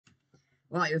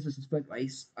Right, this is the sprint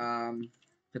race for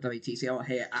WTCL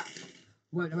here at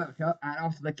Road America, and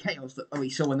after the chaos that we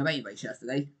saw in the main race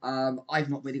yesterday, I've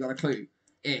not really got a clue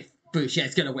if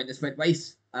Boucher's going to win the sprint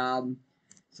race. So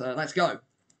let's go.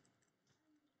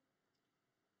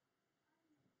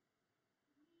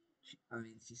 I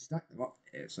mean, she stacked them up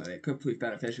here, so it could prove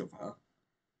beneficial for her.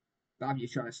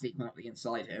 Baby's trying to sneak one up the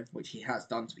inside here, which he has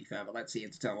done, to be fair, but let's see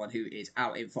into turn one who is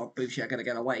out in front. Boucher going to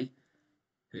get away.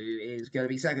 Who is going to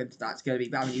be second? That's going to be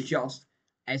Babineau Just.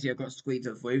 Ezio got squeezed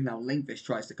through. Now Lingfish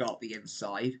tries to go up the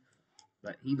inside,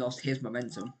 but he lost his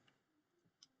momentum.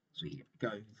 So we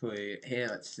go through here.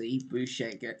 Let's see.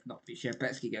 Boucher not Boucher.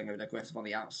 Betsky getting over aggressive on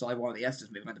the outside while the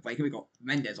Estes moving the breaker. We've got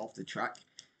Mendes off the track.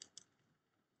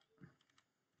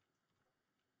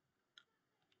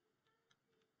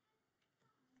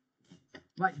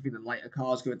 Might be the lighter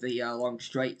cars with the long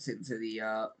straights into the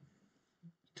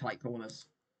tight corners.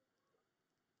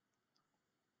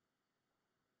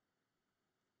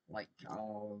 Light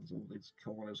cars, all these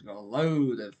corners. We've got a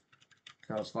load of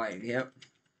cars fighting here.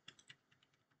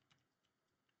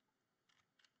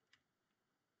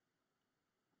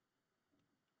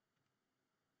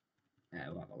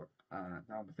 We'll have a look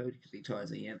down the field. You can see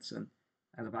Torres Jensen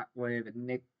at the back with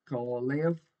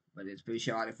Nikolaev, but it's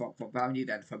Boucher out in front from Babineau,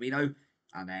 then Firmino,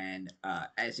 and then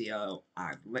Ezio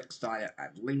and Licksteiner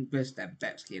and Lindqvist, then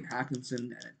Betsky and Hackinson,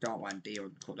 and then Darwan,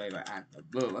 Dion, Cordova, and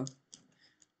Nomura.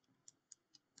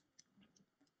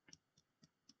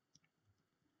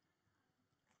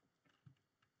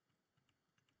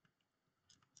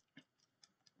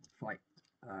 Fight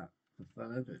for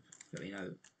third with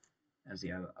Firmino,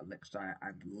 Ezio, Licksteiner,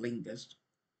 and Lindqvist.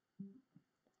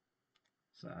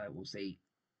 So we'll see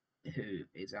who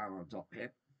is out on top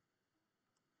here.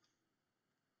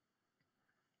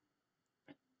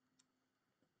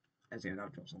 Ezio now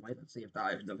drops away. Let's see if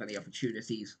that opens up any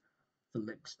opportunities for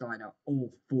Licksteiner or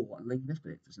for Lindqvist,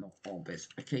 but it does not on this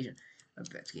occasion. And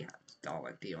Betsky has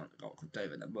Darwin, Dion, got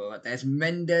Cordova, and Nomura. There's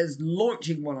Mendes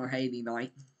launching one on Haley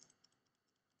Knight.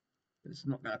 But it's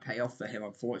not going to pay off for him,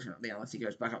 unfortunately, unless he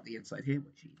goes back up the inside here,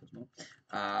 which he does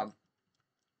not.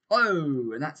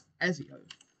 Oh, and that's Ezio.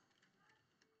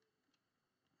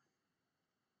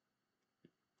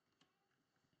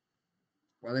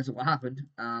 Well, this is what happened.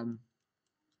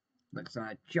 Looks like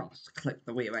I just clipped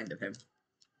the rear end of him.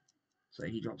 So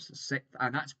he drops to 6th,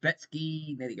 and that's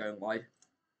Betsky nearly going wide.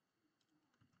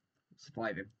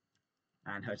 Surviving.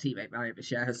 And her teammate, Mario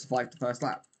Bichette, has survived the first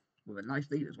lap with a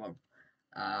nice lead as well.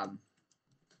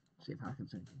 See if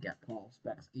Hackinson can get past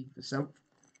Betsky for self.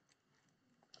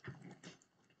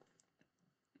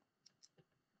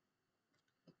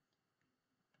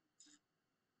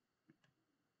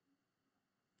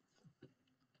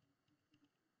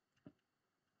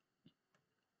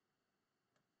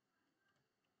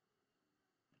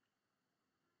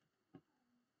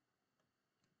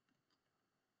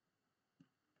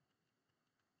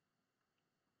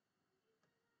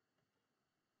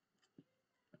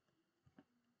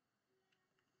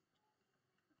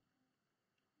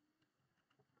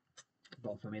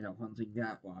 Well, for me, not hunting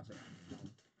that was it.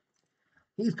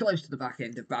 He's close to the back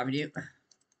end of Babineau.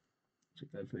 So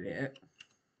go through here.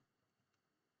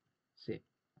 See.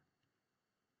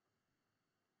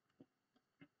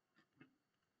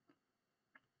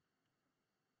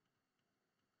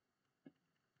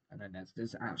 And then there's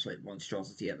this absolute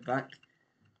monstrosity at the back.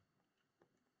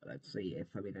 Let's see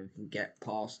if Firmino can get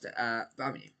past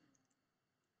Babineau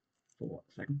for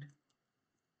a second.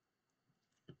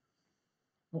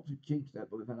 Not to jinx it,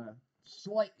 but we've had a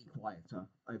slightly quieter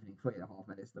opening 3.5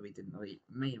 minutes than we did in the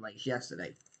main race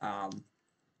yesterday.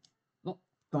 Not,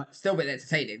 but still been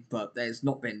entertaining, but there's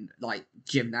not been like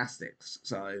gymnastics,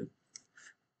 so.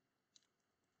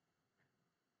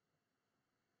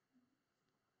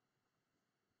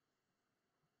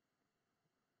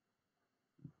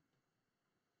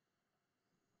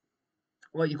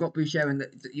 Well, you've got Boucher in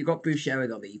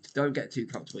the lead. Don't get too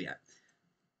comfortable yet.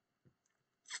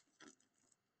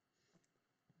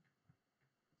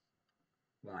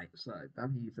 Right, so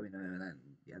W Firmino and then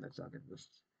yeah, looks like it was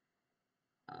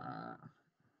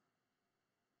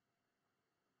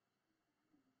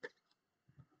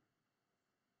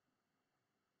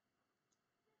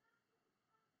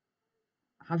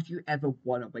have you ever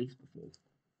won a race before?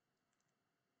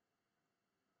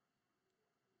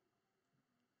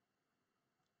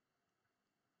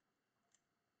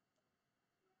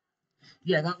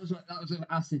 Yeah, that was an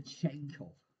acid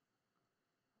Chenkov.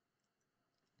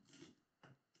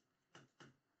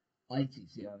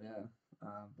 WTCL, yeah.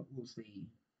 But we'll see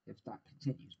if that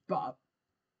continues. But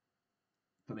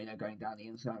Firmino going down the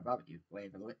inside of Avenue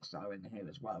with Elixir in here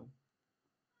as well.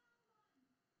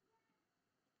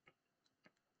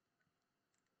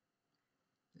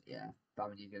 Yeah,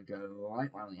 Babin's going to go right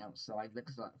around the outside.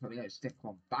 Looks like Fabio stick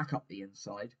one back up the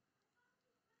inside.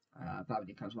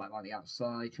 Babin comes right around the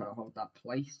outside, trying to hold that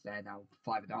place. They're now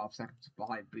 5.5 seconds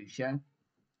behind Boucher.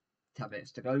 10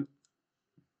 minutes to go.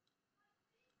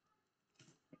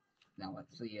 Now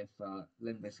let's see if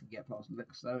Lindvis can get past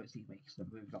Lixo as he makes the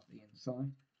move up the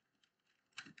inside.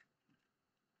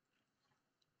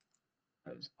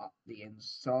 Goes up the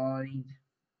inside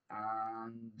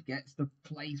and gets the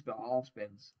place, but half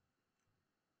spins.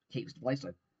 Keeps the place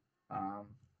though.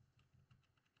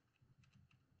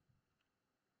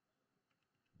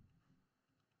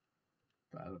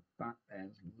 So back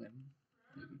there's Lim.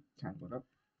 Maybe tangled up.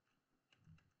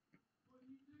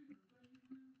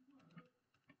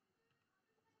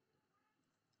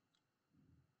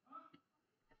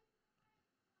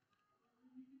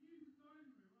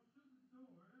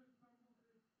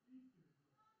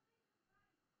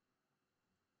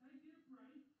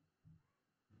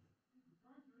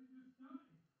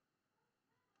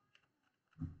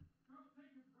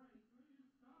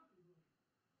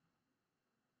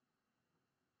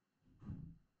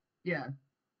 Yeah,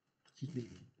 she's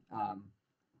leading.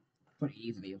 Pretty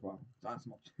easily as well. So that's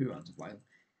not too runs of play.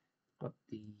 But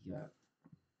the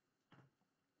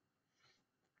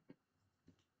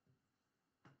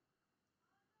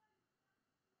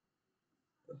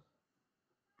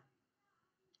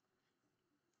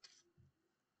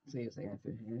CSA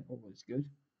effort here, always good.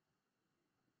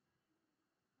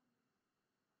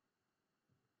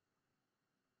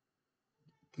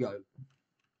 Go.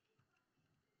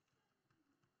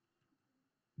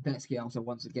 Betsky also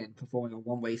once again performing a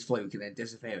one-way fluke and then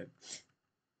disappearing.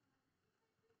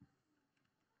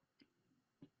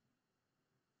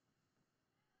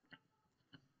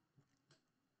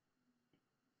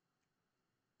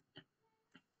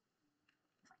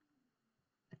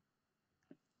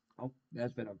 Oh,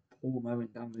 there's been a poor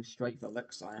moment down the straight for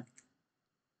Lexire.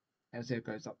 Ezio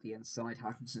goes up the inside.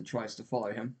 Hackinson tries to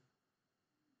follow him.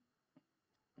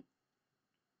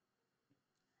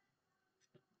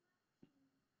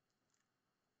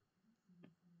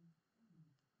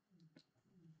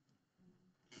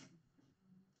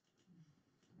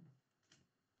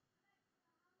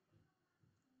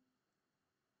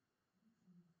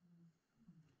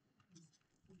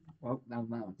 Well,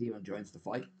 now Dion joins the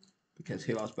fight because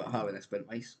who else but her in a sprint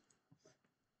race?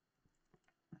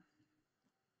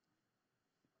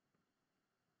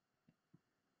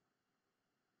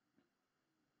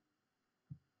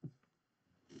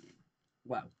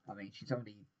 Well, I mean, she's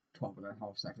only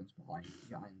 12.5 seconds behind.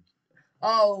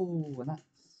 Oh, and that's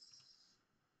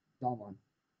done one.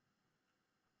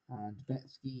 And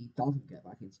Betsky doesn't get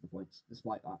back into the points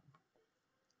despite that.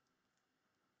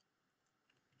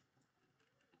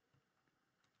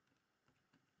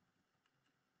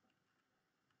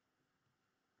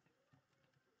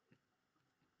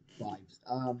 Fives.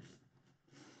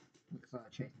 Looks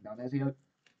like chasing down Ezio.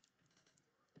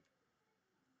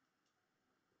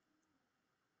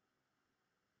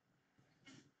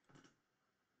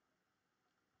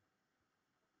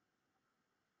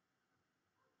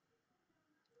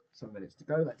 Some minutes to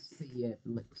go. Let's see if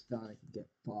Lickstein can get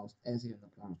past Ezio.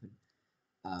 Not going to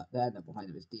happen. Then behind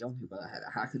him is Dion, who got ahead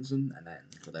of Hackinson, and then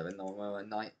got over Normo and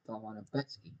Knight, Darman and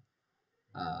Betsky.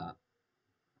 Yeah.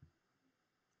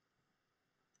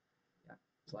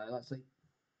 So let's see.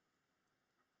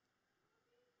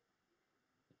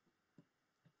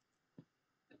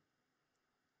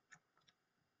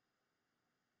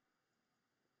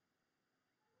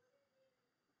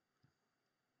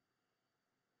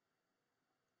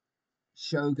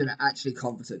 Shogun are actually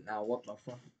competent now. What the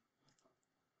fuck?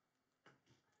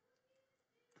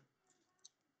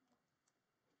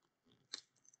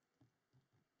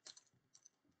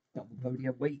 Double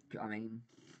podium week. I mean,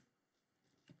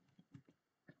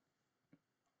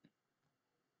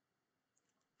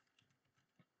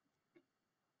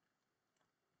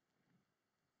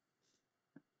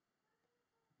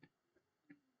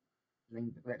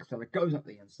 Lexstella goes up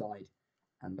the inside,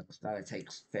 and Lexstella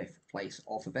takes 5th place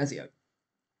off of Ezio.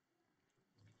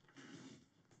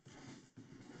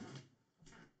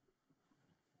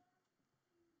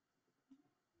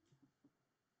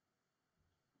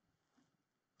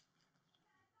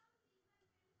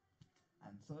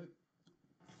 And so,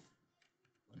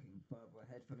 looking further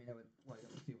ahead for me, well, you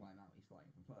got the 2 line out, he's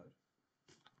fighting for 3rd.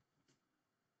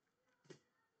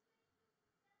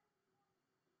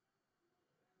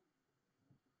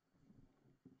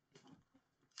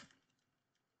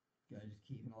 Go, just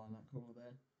keep an eye on that corner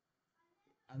there.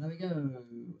 And there we go,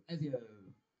 Ezio.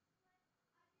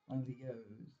 On he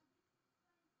goes.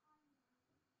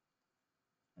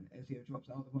 And Ezio drops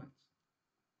out of the points.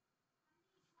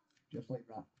 just like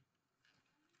that.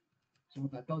 So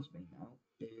what that does mean now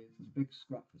is there's a big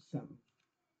scrap for 7.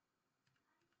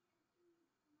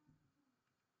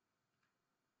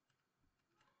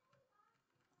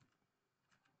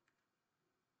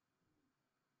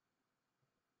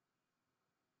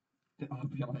 I'll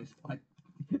be honest, I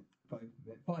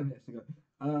 5 minutes ago.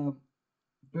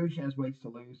 Boucher's ways to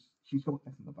lose. She's got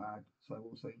this in the bag, so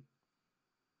we'll see.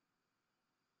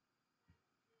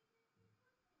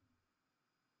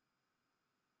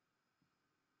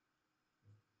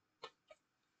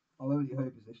 I'll only hope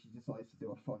is if she decides to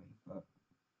do a funny, but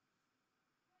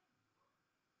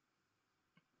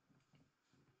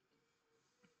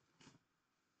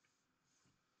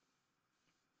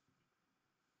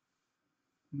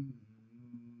hmm.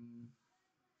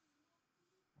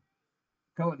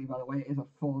 Currently, by the way, it is a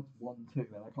Ford 1-2, and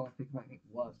I can't think of anything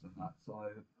worse than that. So,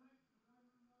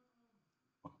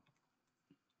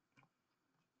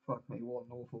 fuck me, what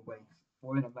an awful waste.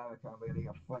 We're in America, really,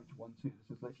 a French 1-2. This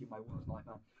is literally my worst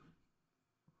nightmare.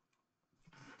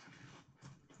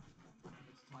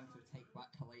 It's time to take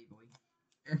back Calais, boy.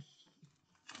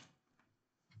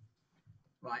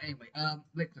 Right, anyway,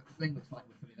 Ling looks fine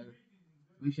with me though.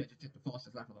 Lucia just did the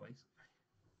fastest lap of the race.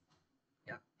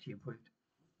 Yeah, she improved.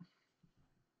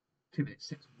 2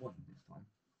 minutes 6-1 this time.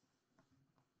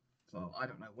 So I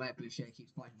don't know where Boucher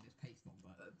keeps finding this pace from,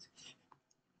 but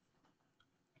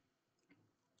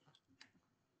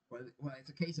well, it's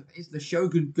a case of is the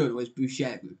Shogun good or is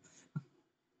Boucher good?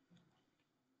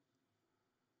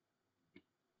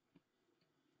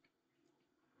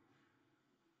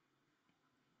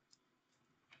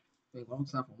 Being long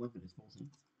south on Wimbledon is 14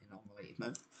 in an unrelated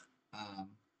note.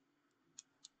 Um,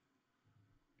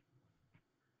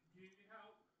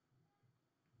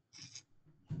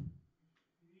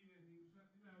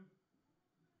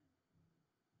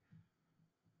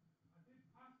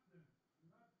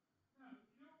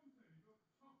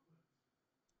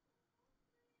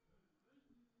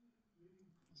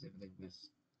 see if I think this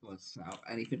was out.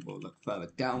 Anything will look further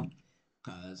down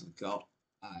because we've got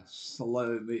a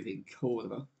slow moving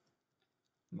corner.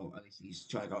 Well, at least he's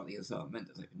trying to go on the other side of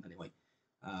Mendes, I think, anyway.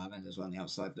 Mendes on the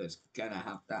outside, but it's going to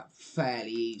have that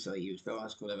fairly easily. You would feel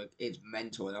like whatever is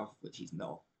mental enough, which he's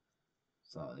not.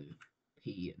 So,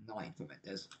 P9 for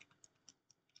Mendes.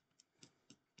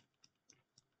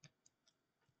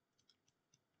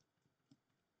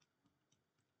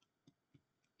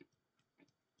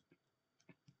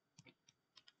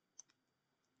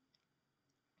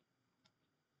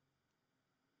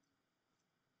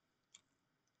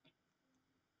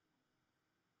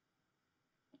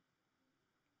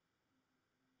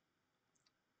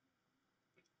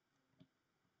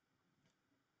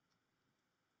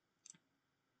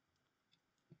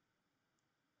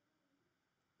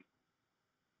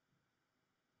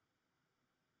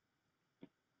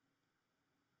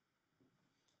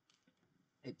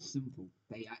 It's simple.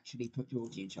 They actually put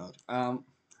Georgie in charge. Hmm?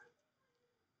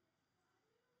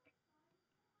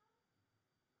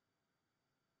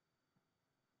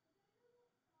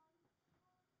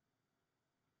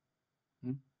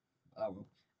 Oh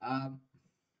well.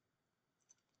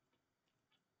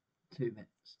 2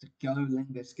 minutes to go.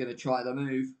 Lingus gonna try the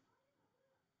move.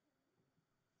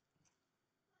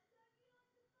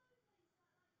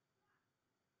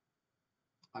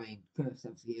 I mean, first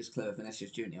obviously he is clear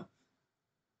Vinicius Junior.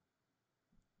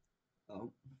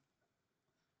 Oh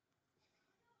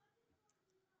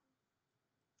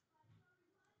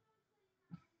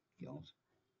God.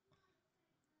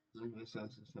 Lingus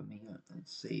versus Firmino.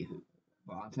 Let's see who.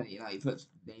 Well, I'm telling you now, he puts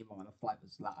Neymar in a fight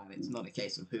with Zlatan. It's not a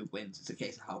case of who wins. It's a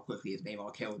case of how quickly is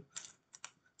Neymar killed.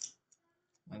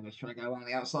 Lingus trying to go around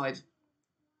the outside.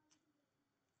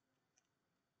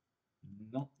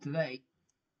 Not today.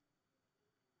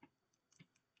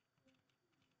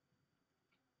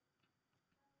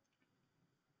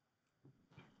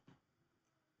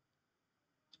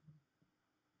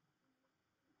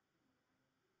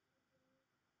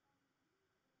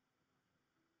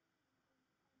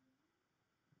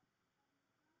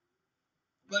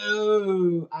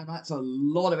 Boo! And that's a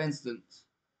lot of instance.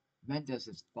 Mendes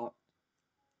is fucked.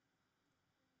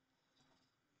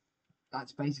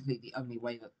 That's basically the only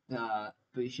way that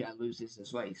Boucher loses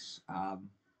this race.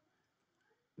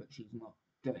 But she's not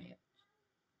doing it.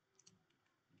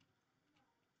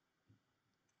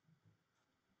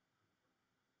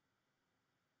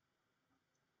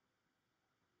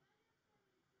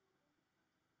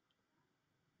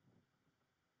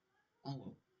 Oh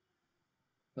well.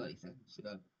 30 seconds to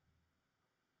go.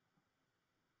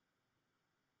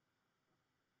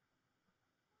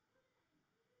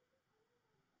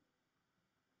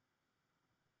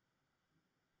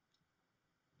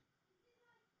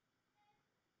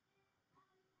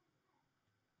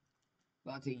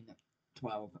 13,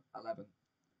 12, 11,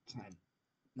 10,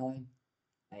 9,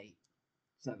 8,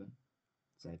 7,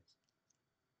 6,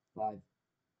 5.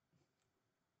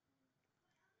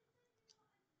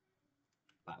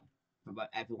 Well, for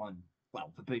everyone,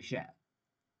 well, for Boucher.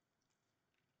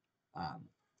 Um,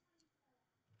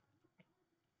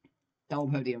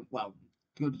 double podium, well,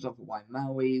 good result for White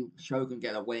Maui. Shogun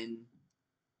get a win.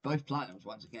 Both Platinums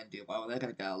once again do well. They're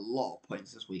going to get a lot of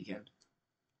points this weekend.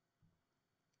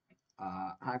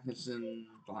 Hackerson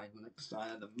behind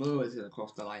Liechtenstein. The Moore is going to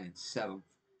cross the line in 7th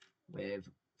with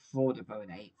Ford in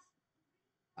 8th.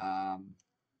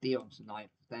 Dion's 9th,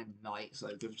 then Knight, so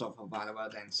good result for Valera,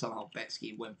 then somehow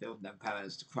Betsky, Winfield, then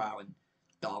Perez to Crown,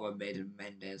 Darwin Mid and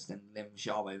Mendes, then Lim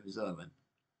Sharma and Zerman.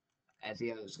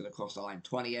 Ezio is going to cross the line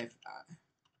 20th.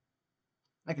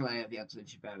 Nicolai, Vianton,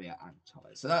 Chiberia, and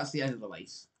Thomas. So that's the end of the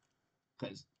race.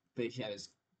 Because Boucher is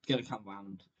going to come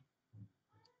round.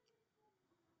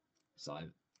 So,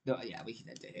 yeah, we can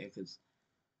end it here because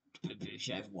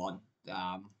Boucher won.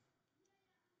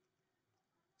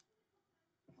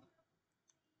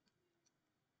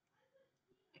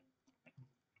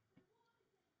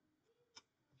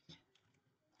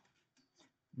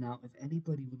 Now, if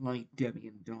anybody would like Debbie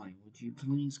and Di, would you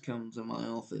please come to my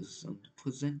office and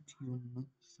present your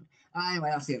nuts?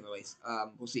 Anyway, that's the end of the race.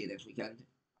 We'll see you next weekend.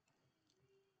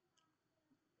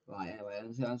 Right, anyway,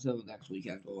 until next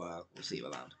weekend, we'll see you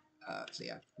around. So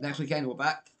yeah, next weekend we're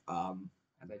back. And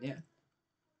then yeah,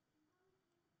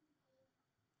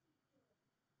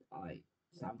 I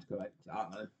sound correct. I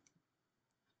don't know.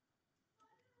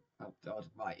 Oh God,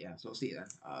 right, yeah. So I'll see you then.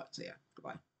 So yeah,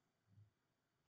 goodbye.